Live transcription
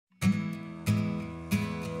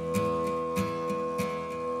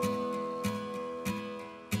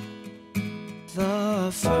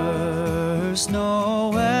The first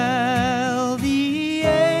Noel, the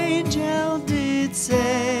angel did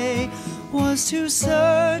say, was to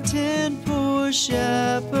certain poor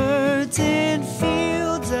shepherds in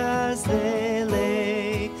fields as they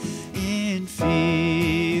lay, in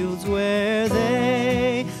fields where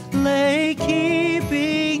they lay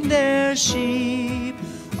keeping their sheep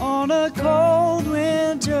on a cold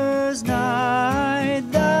winter's night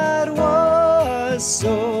that was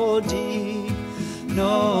so deep.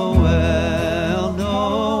 Noel,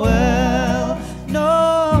 Noel,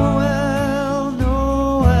 Noel,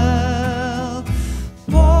 Noel,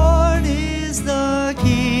 born is the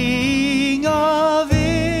King of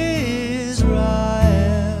Israel.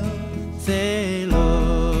 They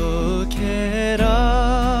looked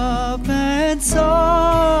up and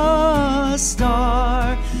saw a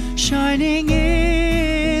star shining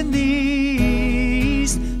in the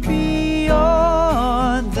east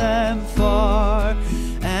beyond them far,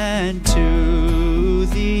 and to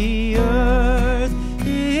the earth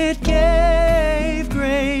it gave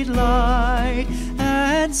great light,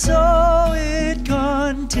 and so it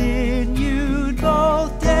continued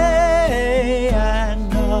both day and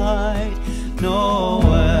night.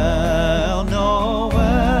 Noel,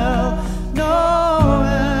 Noel,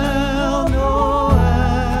 Noel,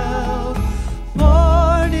 Noel,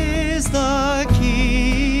 born is the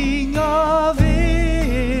King of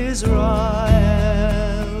Israel.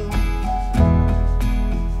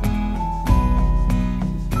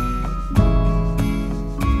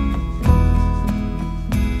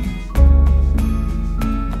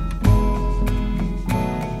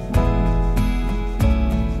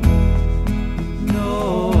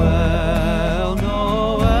 Noel,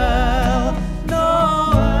 Noel,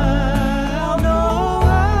 Noel,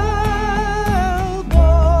 Noel,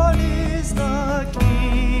 born is the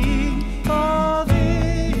King of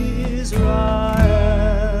Israel.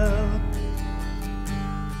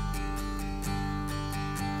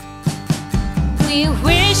 We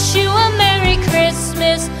wish you a Merry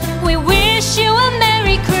Christmas. We wish you a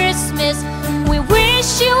Merry Christmas. We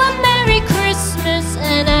wish you a Merry Christmas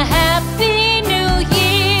and a Happy New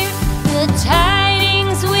Year. The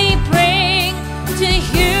tidings we bring to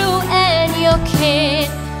you and your kid.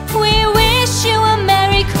 We wish you a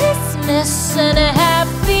Merry Christmas and a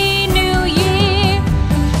Happy New Year.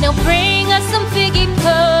 Now bring us some figgy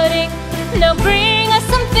pudding. Now bring us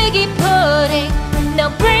some figgy pudding. Now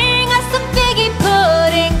bring us some figgy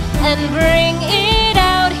pudding and bring it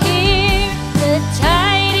out here. The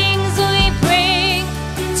tidings we bring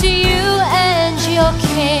to you and your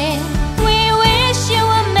kin. We wish you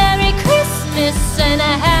a Merry Christmas and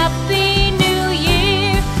a Happy New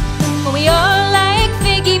Year. For we all like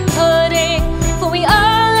figgy pudding. For we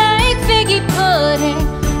all like figgy pudding.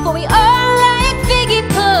 For we all like figgy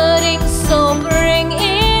pudding. So bring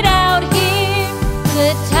it out here.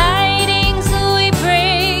 The tidings we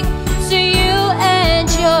bring to you and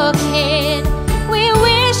your kid. We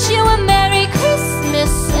wish you a Merry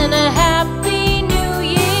Christmas and a Happy New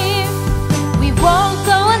Year. We won't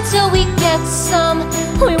go until we get some.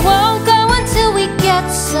 We won't go until we get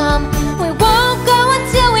some. We won't go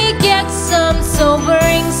until we get some. So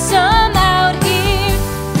bring some out here.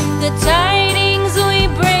 The tidings we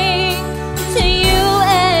bring to you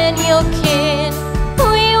and your kid.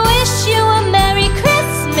 We wish you a Merry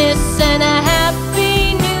Christmas and a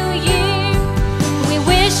Happy New Year. We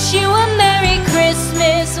wish you a Merry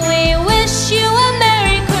Christmas. We wish you a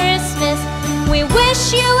Merry Christmas. We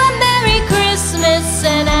wish you a Merry Christmas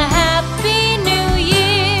and a Happy New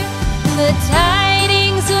Year. The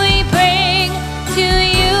tidings we bring to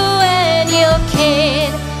you and your kid.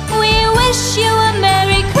 We wish you a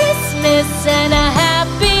Merry Christmas and a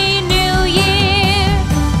Happy New Year.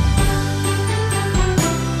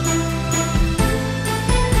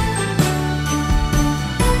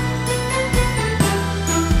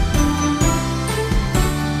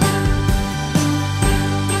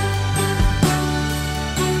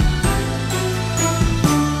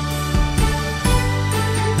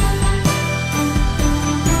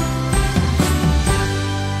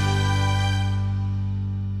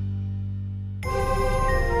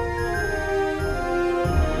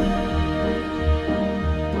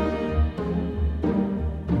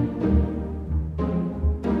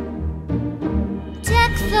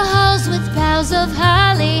 Deck the halls with boughs of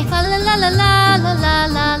holly. La la la la la la la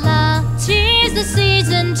la la. 'Tis the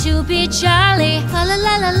season to be jolly. La la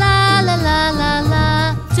la la la la la la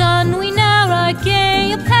la. Don we now our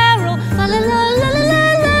gay apparel. La la la la la la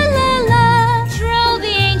la la la. Troll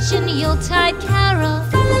the ancient Yuletide carol.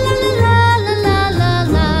 La la la la la la la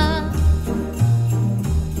la.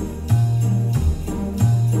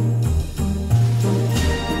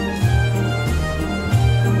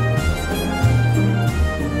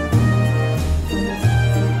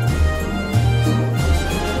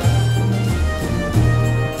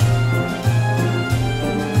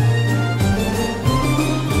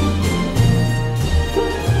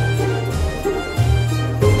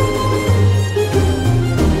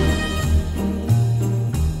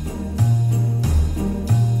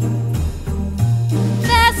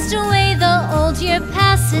 year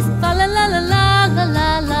passes, fa la la la la la la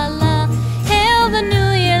la la. Hail the new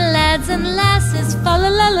year, lads and lasses, fa la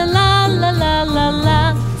la la la la la la la.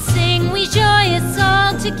 Sing we joyous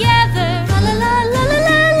all together, fa la la la la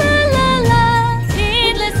la la la la.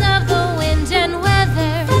 Heedless of the wind and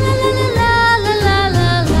weather, fa la la la la la la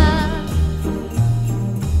la la.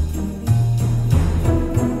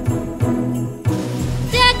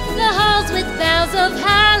 Deck the halls with boughs of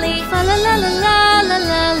holly, fa la la la la la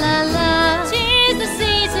la la la. 'Tis the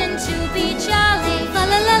season to be jolly, fa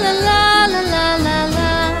la la la la la la la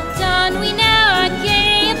la. Don we now our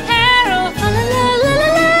gay apparel, fa la la la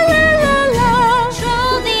la la la la la.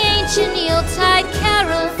 Troll the ancient Yuletide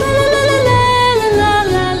carol, fa la la la la la la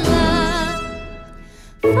la la.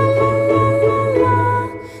 Fa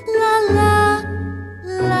la la la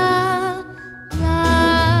la la la.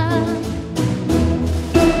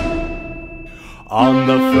 On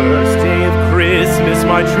the first day of Christmas,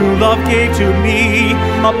 my true love gave to me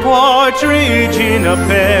a partridge in a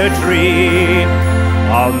pear tree.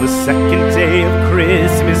 On the second day of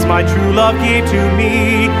Christmas, my true love gave to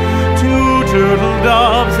me 2 turtle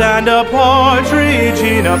doves and a partridge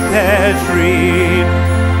in a pear tree.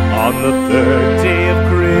 On the third day of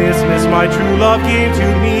Christmas, my true love gave to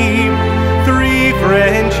me 3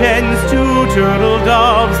 French hens, 2 turtle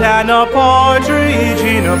doves, and a partridge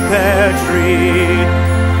in a pear tree.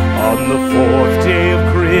 On the fourth day of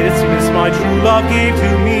Christmas, my true love gave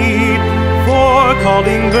to me 4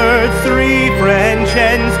 calling birds, 3 French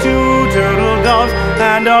hens, 2 turtle doves,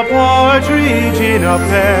 and a partridge in a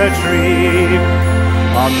pear tree.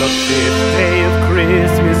 On the fifth day of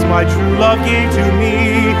Christmas, my true love gave to me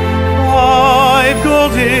 5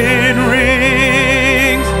 golden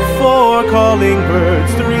rings, 4 calling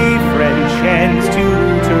birds, 3 French hens, 2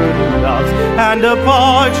 turtle doves, and a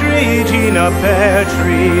partridge in a pear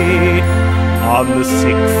tree. On the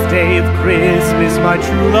sixth day of Christmas, my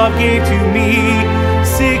true love gave to me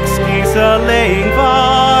 6 geese a-laying,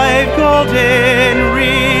 5 golden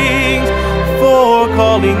rings, 4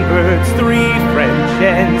 calling birds, 3 French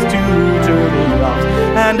hens, 2 turtle doves,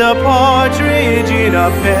 and a partridge in a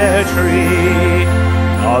pear tree.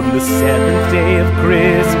 On the seventh day of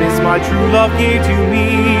Christmas, my true love gave to me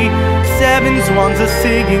 7 swans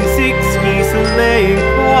a-singing, 6 geese a-laying,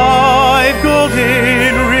 5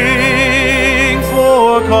 golden rings,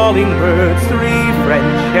 4 calling birds, 3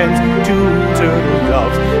 French hens, 2 turtle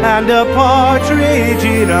doves, and a partridge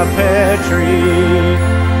in a pear tree.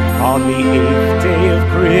 On the 8th day of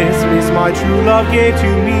Christmas, my true love gave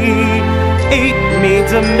to me 8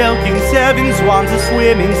 maids a-milking, 7 swans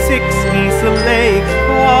a-swimming, 6 geese a-laying,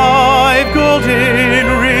 5 golden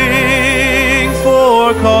rings,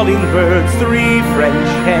 4 calling birds, 3 French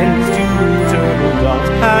hens, 2 turtle doves,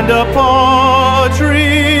 and a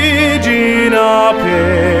partridge in a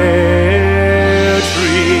pear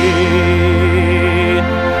tree.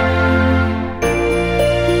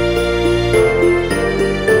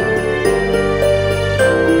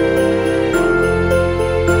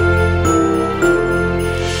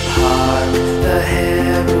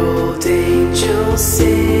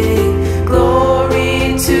 Sing glory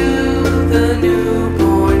to the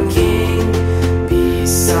newborn King.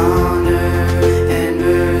 Peace on earth and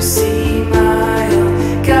mercy mild,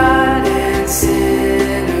 God and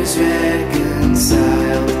sinner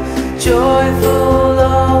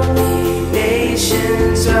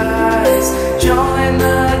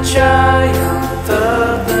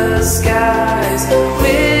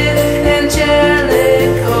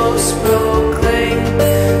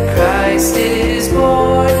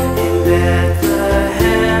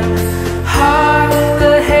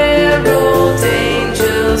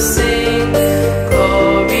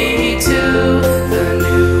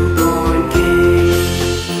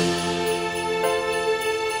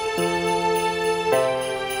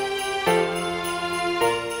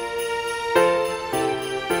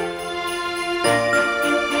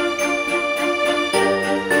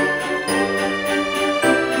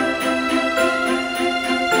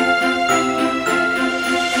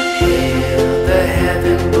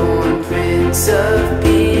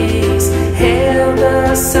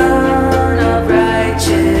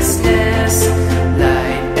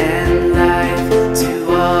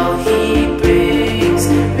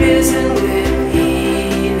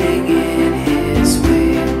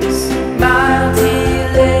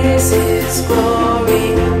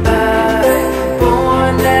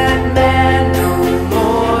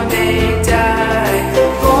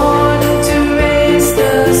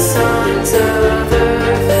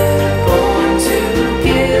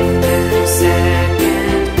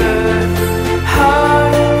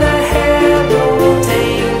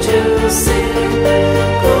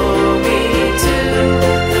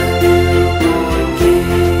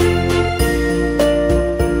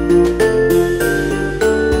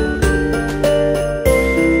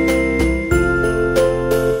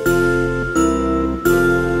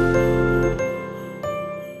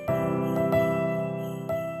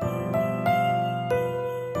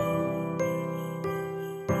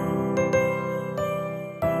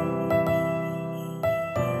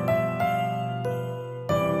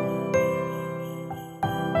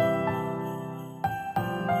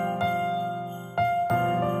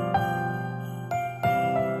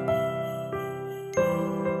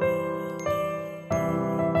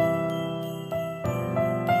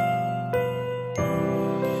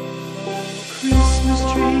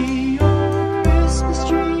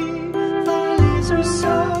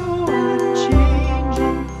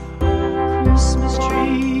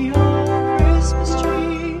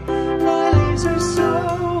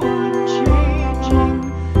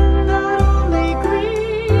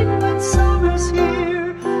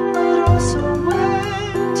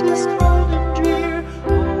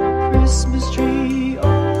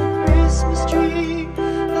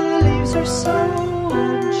ways are so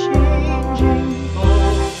unchanging.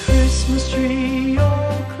 Oh, Christmas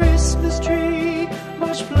tree,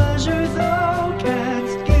 much pleasure thou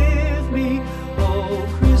canst give me. Oh,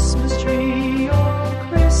 Christmas tree,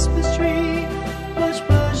 much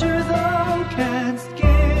pleasure thou canst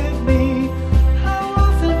give me. How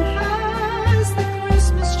often has the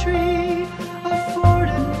Christmas tree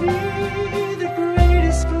afforded me the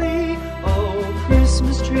greatest glee? Oh,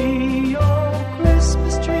 Christmas tree,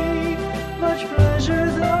 much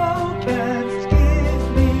pleasure thou canst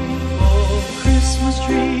give me. Oh, Christmas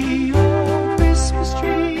tree,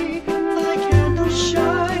 thy candles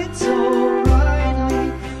shine so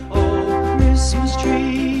brightly. Oh, Christmas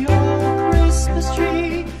tree,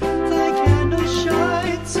 thy candles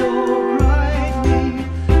shine so brightly.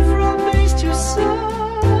 From base to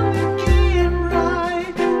summit, gay and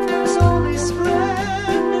bright, there's only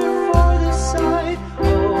splendor for the sight.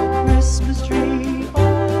 Oh, Christmas tree,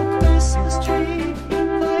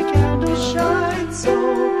 thy candles shine so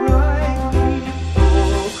brightly.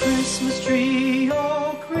 Oh, Christmas tree,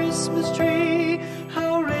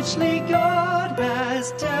 how richly God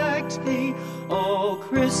has decked thee. Oh,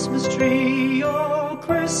 Christmas tree,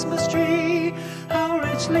 how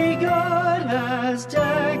richly God has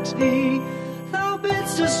decked thee. Thou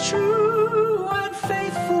bidst us true and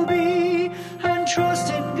faithful be, and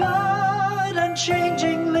trust in God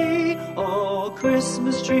unchangingly. Oh,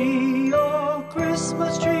 Christmas tree,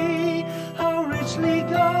 how richly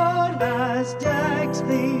God has decked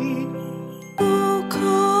thee. O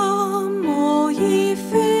come, all ye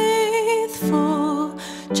faithful,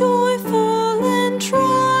 joyful and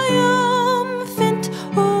triumphant.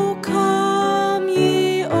 O come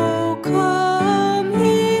ye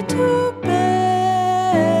to Bethlehem.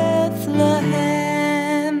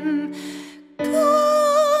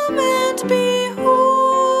 Come and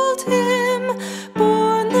behold him,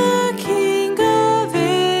 born the King of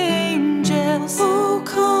angels. O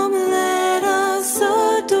come, let us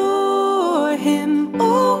adore him.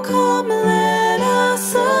 O come, let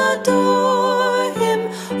us adore him.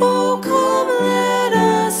 O come, let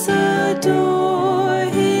us adore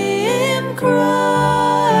him,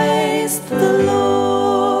 Christ the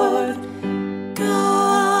Lord.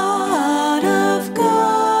 God of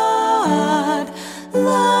God,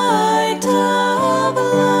 light of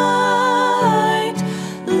light,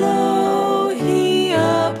 lo, he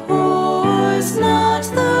abhors not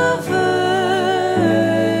the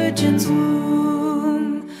virgin's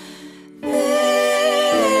womb.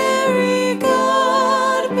 Very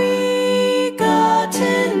God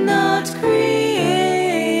begotten, not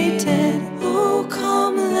created. Oh,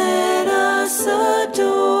 come, let us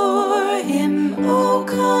adore him. Oh,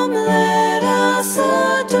 come, let us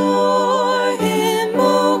adore him.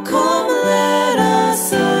 Oh, come, let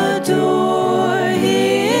us adore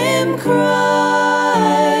him,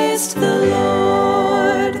 Christ the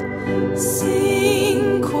Lord.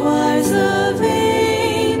 Sing, choirs of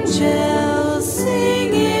angels,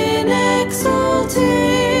 sing in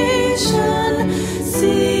exaltation.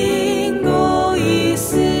 Sing, all ye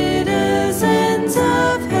citizens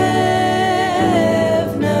of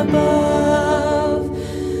heaven above.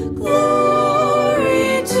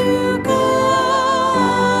 Glory to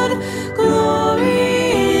God,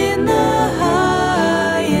 glory in the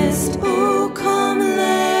highest. Oh, come,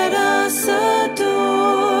 let us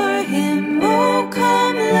adore him. Oh,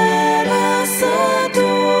 come, let us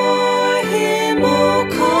adore him. Oh,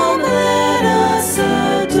 come, let us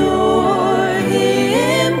adore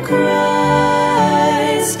him,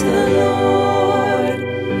 Christ the Lord.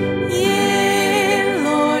 Yea,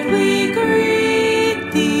 Lord, we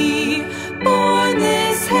greet thee, born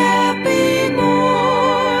this happy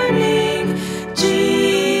morning.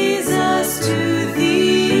 Jesus, to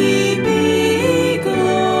thee be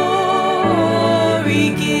glory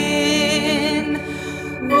given.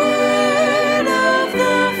 Word of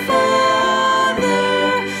the Father,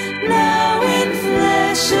 now in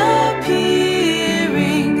flesh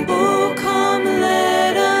appearing. Oh, come,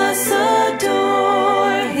 let us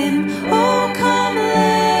adore him. Oh, come,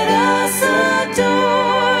 let us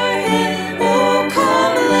adore him. Oh,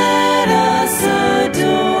 come, let us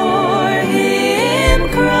adore him,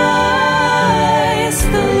 Christ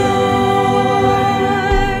the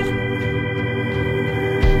Lord.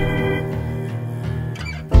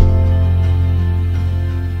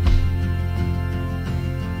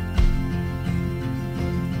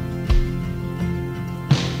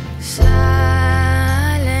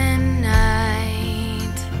 Silent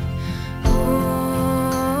night,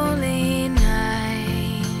 holy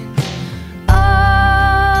night,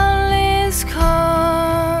 all is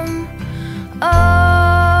calm,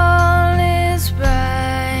 all is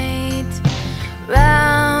bright.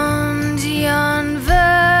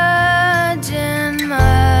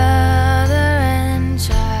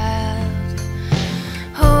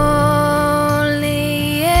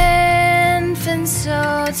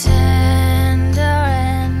 tender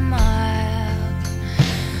and mild.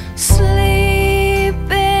 Sleep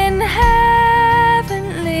in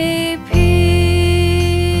heavenly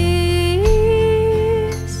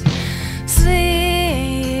peace.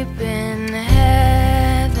 Sleep in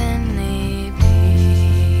heavenly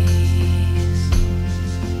peace.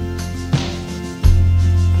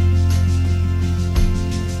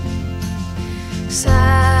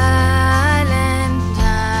 Silent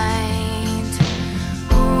night,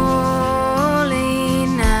 holy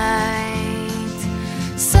night,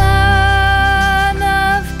 Son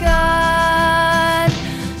of God,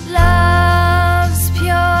 love's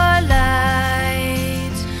pure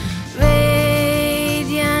light,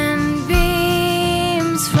 radiant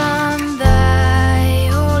beams from thy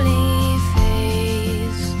holy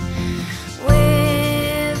face,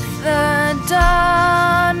 with the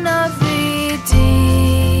dawn of redeeming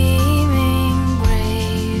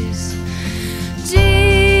grace.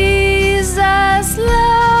 Jesus,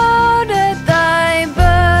 Lord, at thy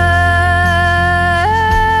birth.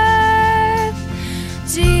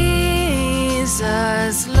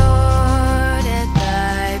 Jesus, Lord, at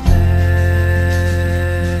thy birth.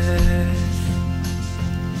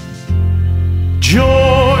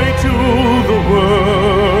 Joy to the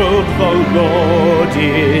world, the Lord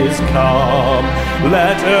is come.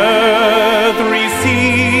 Let earth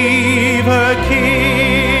receive her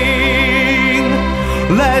King.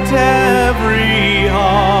 Let every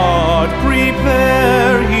heart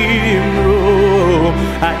prepare him room.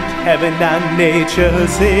 And heaven and nature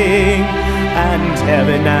sing. And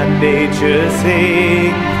heaven and nature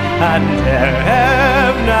sing. And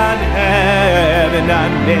heaven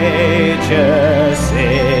and nature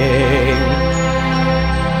sing.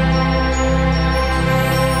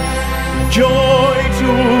 Joy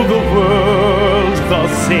to the world, the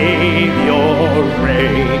Savior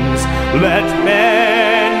reigns. Let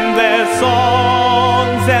men their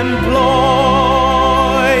songs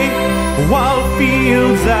employ, while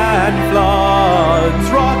fields and floods,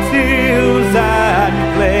 rocks, hills and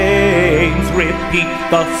plains repeat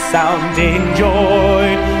the sounding joy,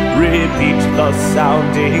 repeat the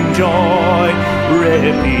sounding joy,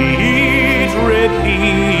 repeat,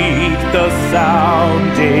 repeat the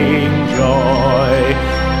sounding joy.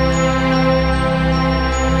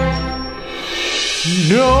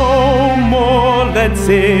 No more let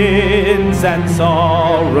sins and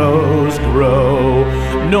sorrows grow,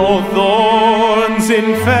 nor thorns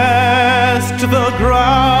infest the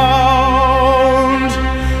ground.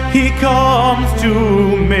 He comes to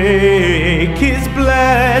make his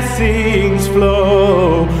blessings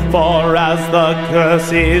flow, for as the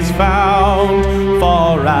curse is found,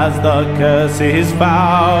 for as the curse is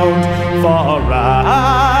found, for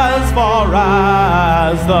as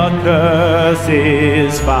the curse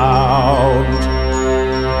is found.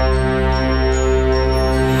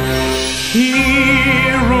 He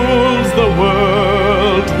rules the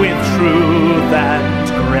world with truth and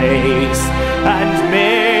grace, and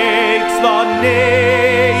makes the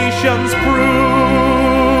nations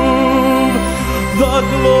prove the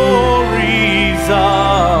glories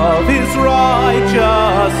of his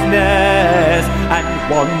righteousness, and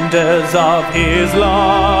wonders of his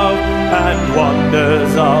love, and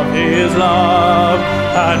wonders of his love,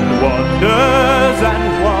 and wonders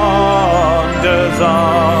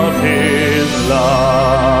of his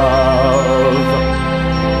love.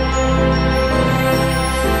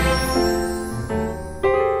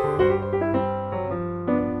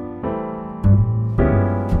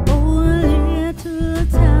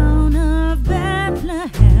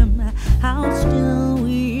 How still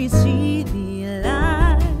we see thee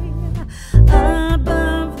lie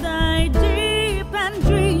above thy deep and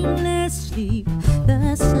dreamless sleep.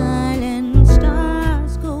 The silent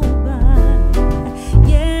stars go by.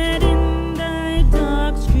 Yeah.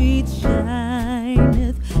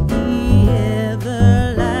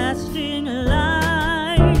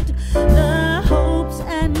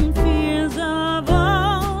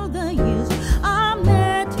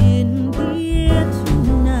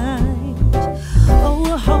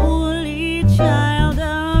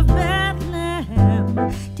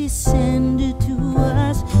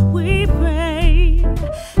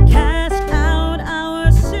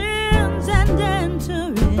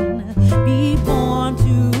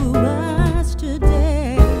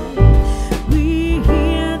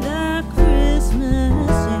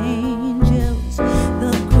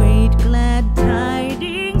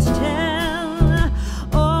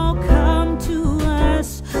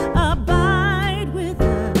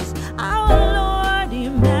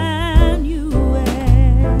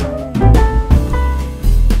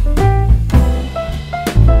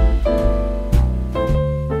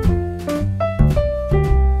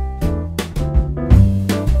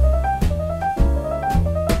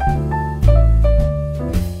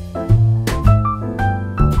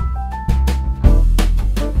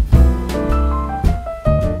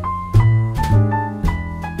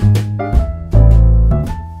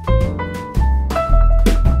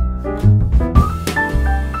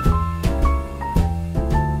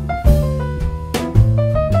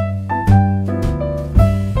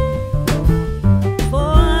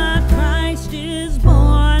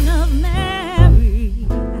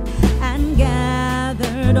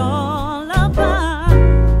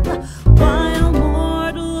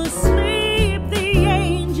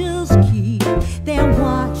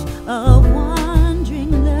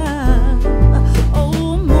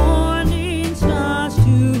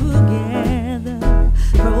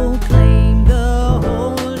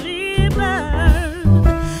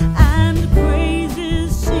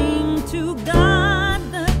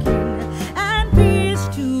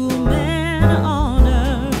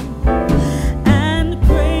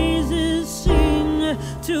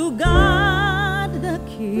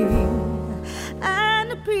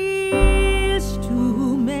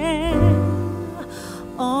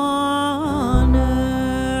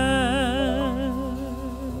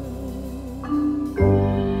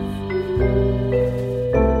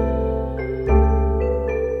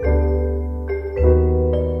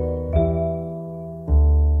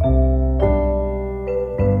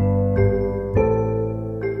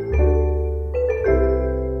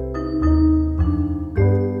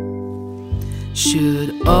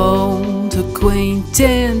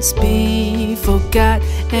 acquaintance be forgot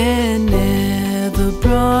and never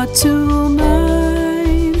brought to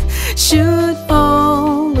mind? Should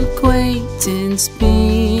all acquaintance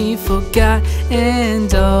be forgot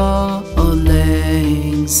and all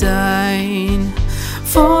lang syne?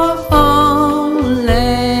 For all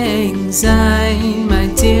lang syne, my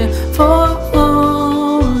dear, for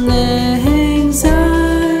all lang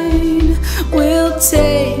syne, we'll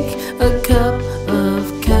take a cup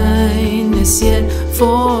of kindness yet for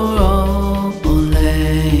all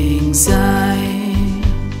lang syne.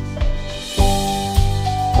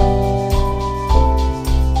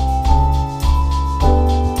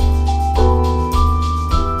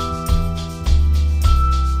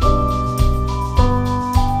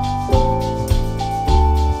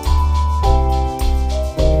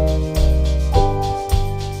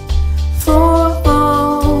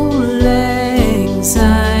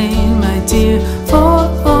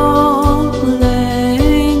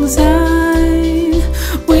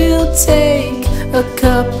 A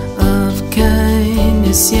cup of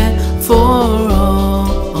kindness yet for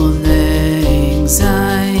all lang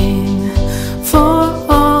syne. For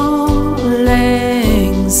all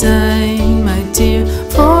lang syne, my dear,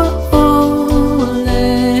 for all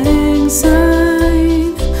lang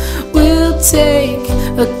syne, we'll take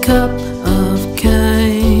a cup of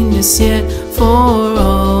kindness yet for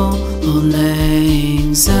all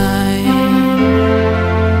lang syne.